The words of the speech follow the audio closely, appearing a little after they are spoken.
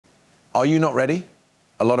Are you not ready?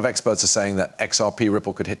 A lot of experts are saying that XRP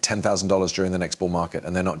Ripple could hit $10,000 during the next bull market,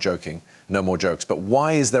 and they're not joking. No more jokes. But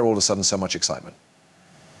why is there all of a sudden so much excitement?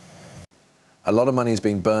 A lot of money is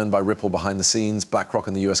being burned by Ripple behind the scenes. BlackRock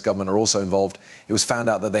and the US government are also involved. It was found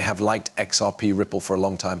out that they have liked XRP Ripple for a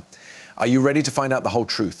long time. Are you ready to find out the whole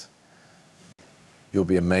truth? You'll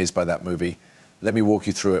be amazed by that movie. Let me walk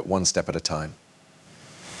you through it one step at a time.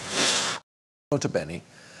 To Benny.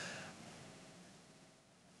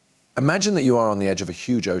 Imagine that you are on the edge of a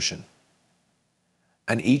huge ocean,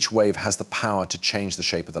 and each wave has the power to change the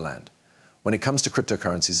shape of the land. When it comes to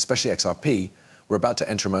cryptocurrencies, especially XRP, we're about to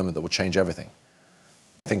enter a moment that will change everything.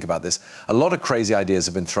 Think about this. A lot of crazy ideas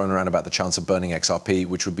have been thrown around about the chance of burning XRP,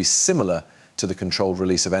 which would be similar to the controlled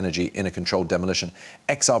release of energy in a controlled demolition.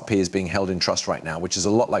 XRP is being held in trust right now, which is a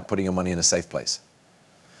lot like putting your money in a safe place.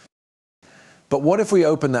 But what if we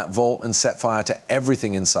open that vault and set fire to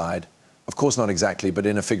everything inside? Of course, not exactly, but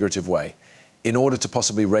in a figurative way. In order to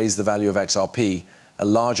possibly raise the value of XRP, a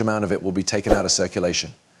large amount of it will be taken out of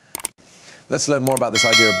circulation. Let's learn more about this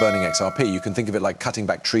idea of burning XRP. You can think of it like cutting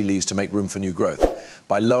back tree leaves to make room for new growth.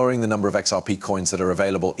 By lowering the number of XRP coins that are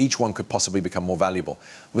available, each one could possibly become more valuable.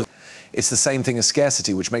 It's the same thing as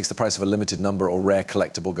scarcity, which makes the price of a limited number or rare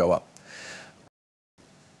collectible go up.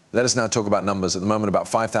 Let us now talk about numbers. At the moment, about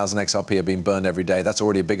 5,000 XRP are being burned every day. That's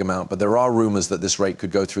already a big amount, but there are rumors that this rate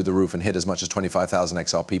could go through the roof and hit as much as 25,000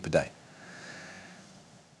 XRP per day.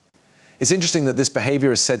 It's interesting that this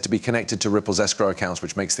behavior is said to be connected to Ripple's escrow accounts,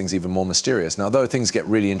 which makes things even more mysterious. Now, though things get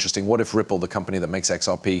really interesting, what if Ripple, the company that makes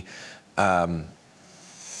XRP,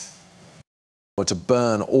 were to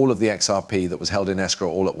burn all of the XRP that was held in escrow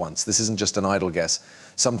all at once? This isn't just an idle guess.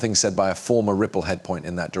 Something said by a former Ripple head point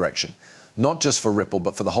in that direction. Not just for Ripple,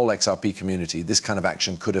 but for the whole XRP community, this kind of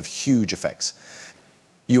action could have huge effects.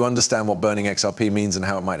 You understand what burning XRP means and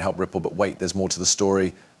how it might help Ripple, but wait, there's more to the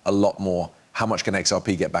story, a lot more. How much can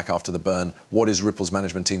XRP get back after the burn? What is Ripple's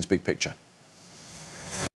management team's big picture?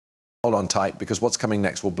 Hold on tight, because what's coming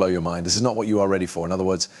next will blow your mind. This is not what you are ready for. In other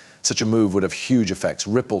words, such a move would have huge effects.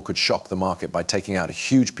 Ripple could shock the market by taking out a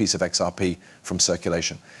huge piece of XRP from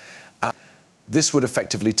circulation. This would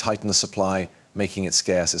effectively tighten the supply, making it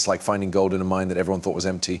scarce. It's like finding gold in a mine that everyone thought was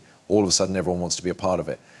empty. All of a sudden, everyone wants to be a part of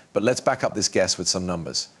it. But let's back up this guess with some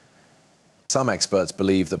numbers. Some experts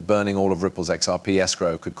believe that burning all of Ripple's XRP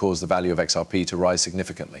escrow could cause the value of XRP to rise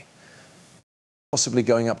significantly, possibly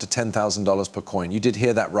going up to $10,000 per coin. You did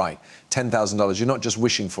hear that right, $10,000. You're not just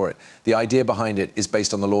wishing for it. The idea behind it is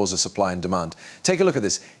based on the laws of supply and demand. Take a look at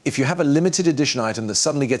this. If you have a limited edition item that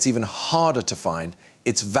suddenly gets even harder to find,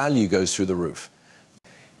 its value goes through the roof.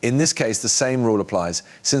 In this case, the same rule applies.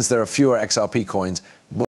 Since there are fewer XRP coins,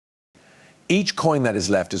 each coin that is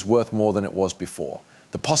left is worth more than it was before.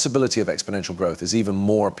 The possibility of exponential growth is even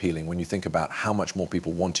more appealing when you think about how much more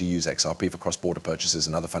people want to use XRP for cross-border purchases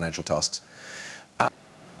and other financial tasks.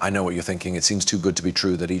 I know what you're thinking. It seems too good to be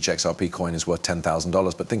true that each XRP coin is worth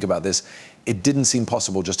 $10,000, but think about this. It didn't seem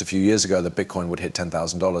possible just a few years ago that Bitcoin would hit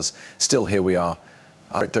 $10,000. Still, here we are.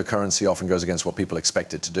 Cryptocurrency often goes against what people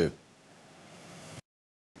expect it to do.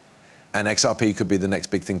 And XRP could be the next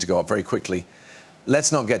big thing to go up very quickly.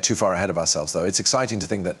 Let's not get too far ahead of ourselves, though. It's exciting to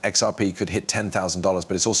think that XRP could hit $10,000,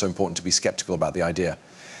 but it's also important to be skeptical about the idea.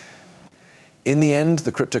 In the end,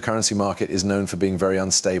 the cryptocurrency market is known for being very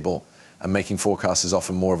unstable, and making forecasts is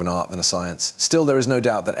often more of an art than a science. Still, there is no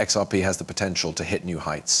doubt that XRP has the potential to hit new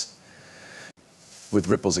heights. With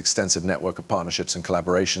Ripple's extensive network of partnerships and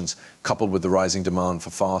collaborations, coupled with the rising demand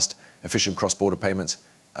for fast, efficient cross-border payments,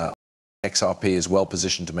 XRP is well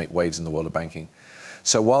positioned to make waves in the world of banking.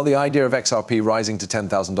 So while the idea of XRP rising to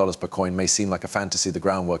 $10,000 per coin may seem like a fantasy, the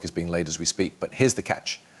groundwork is being laid as we speak. But here's the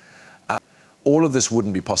catch. All of this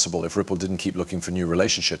wouldn't be possible if Ripple didn't keep looking for new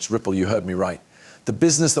relationships. Ripple, you heard me right. The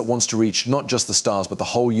business that wants to reach not just the stars, but the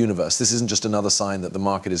whole universe. This isn't just another sign that the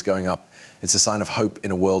market is going up. It's a sign of hope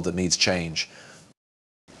in a world that needs change.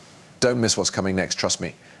 Don't miss what's coming next, trust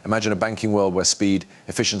me. Imagine a banking world where speed,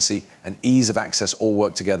 efficiency, and ease of access all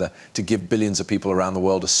work together to give billions of people around the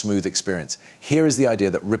world a smooth experience. Here is the idea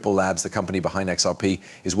that Ripple Labs, the company behind XRP,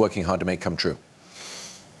 is working hard to make come true.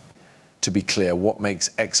 To be clear, what makes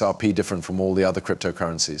XRP different from all the other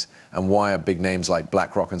cryptocurrencies? And why are big names like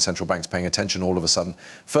BlackRock and central banks paying attention all of a sudden?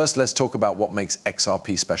 First, let's talk about what makes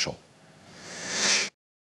XRP special.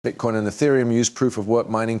 Bitcoin and Ethereum use proof-of-work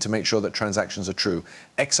mining to make sure that transactions are true.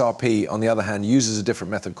 XRP, on the other hand, uses a different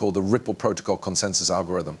method called the Ripple Protocol Consensus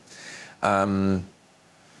Algorithm. For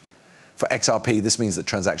XRP, this means that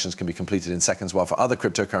transactions can be completed in seconds, while for other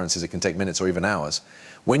cryptocurrencies, it can take minutes or even hours.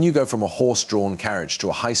 When you go from a horse-drawn carriage to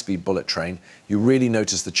a high-speed bullet train, you really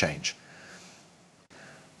notice the change.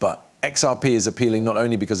 But XRP is appealing not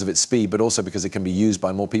only because of its speed, but also because it can be used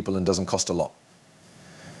by more people and doesn't cost a lot.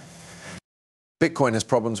 Bitcoin has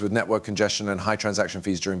problems with network congestion and high transaction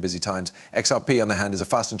fees during busy times. XRP, on the other hand, is a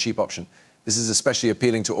fast and cheap option. This is especially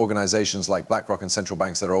appealing to organizations like BlackRock and central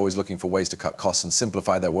banks that are always looking for ways to cut costs and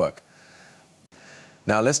simplify their work.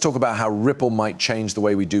 Now, let's talk about how Ripple might change the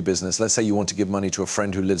way we do business. Let's say you want to give money to a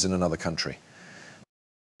friend who lives in another country.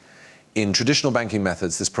 In traditional banking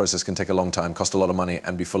methods, this process can take a long time, cost a lot of money,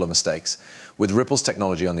 and be full of mistakes. With Ripple's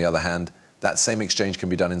technology, on the other hand, that same exchange can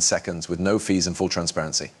be done in seconds with no fees and full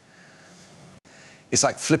transparency. It's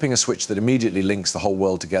like flipping a switch that immediately links the whole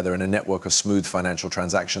world together in a network of smooth financial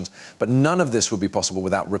transactions, but none of this would be possible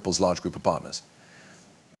without Ripple's large group of partners.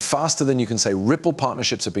 Faster than you can say, Ripple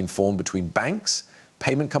partnerships have been formed between banks,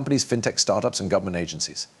 payment companies, fintech startups, and government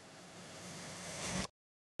agencies.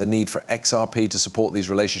 The need for XRP to support these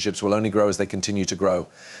relationships will only grow as they continue to grow.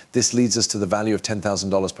 This leads us to the value of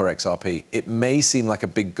 $10,000 per XRP. It may seem like a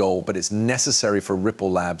big goal, but it's necessary for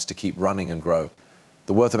Ripple Labs to keep running and grow.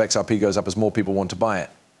 The worth of XRP goes up as more people want to buy it.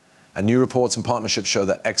 And new reports and partnerships show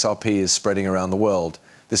that XRP is spreading around the world.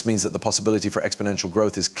 This means that the possibility for exponential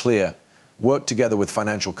growth is clear. Work together with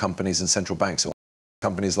financial companies and central banks.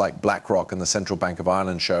 Companies like BlackRock and the Central Bank of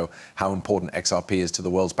Ireland show how important XRP is to the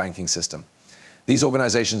world's banking system. These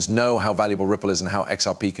organizations know how valuable Ripple is and how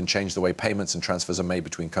XRP can change the way payments and transfers are made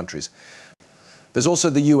between countries. There's also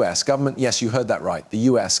the US government. Yes, you heard that right. The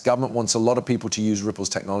US government wants a lot of people to use Ripple's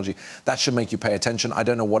technology. That should make you pay attention. I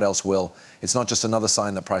don't know what else will. It's not just another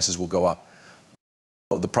sign that prices will go up.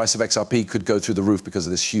 The price of XRP could go through the roof because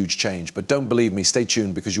of this huge change. But don't believe me, stay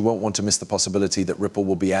tuned, because you won't want to miss the possibility that Ripple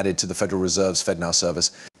will be added to the Federal Reserve's FedNow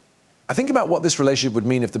service. I think about what this relationship would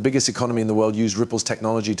mean if the biggest economy in the world used Ripple's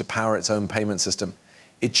technology to power its own payment system.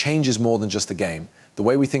 It changes more than just the game. The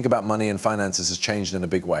way we think about money and finances has changed in a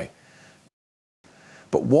big way.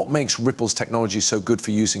 But what makes Ripple's technology so good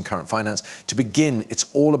for use in current finance? To begin,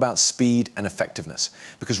 it's all about speed and effectiveness.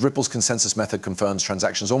 Because Ripple's consensus method confirms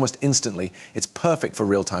transactions almost instantly, it's perfect for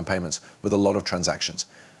real-time payments with a lot of transactions.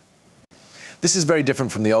 This is very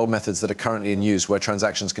different from the old methods that are currently in use, where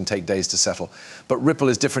transactions can take days to settle. But Ripple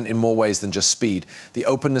is different in more ways than just speed. The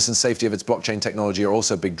openness and safety of its blockchain technology are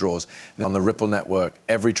also big draws. On the Ripple network,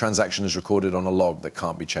 every transaction is recorded on a log that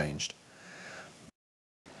can't be changed.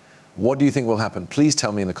 What do you think will happen? Please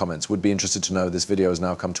tell me in the comments. Would be interested to know. This video has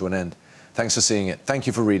now come to an end. Thanks for seeing it. Thank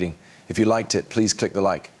you for reading. If you liked it, please click the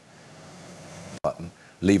like button.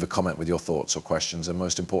 Leave a comment with your thoughts or questions, and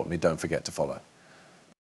most importantly, don't forget to follow.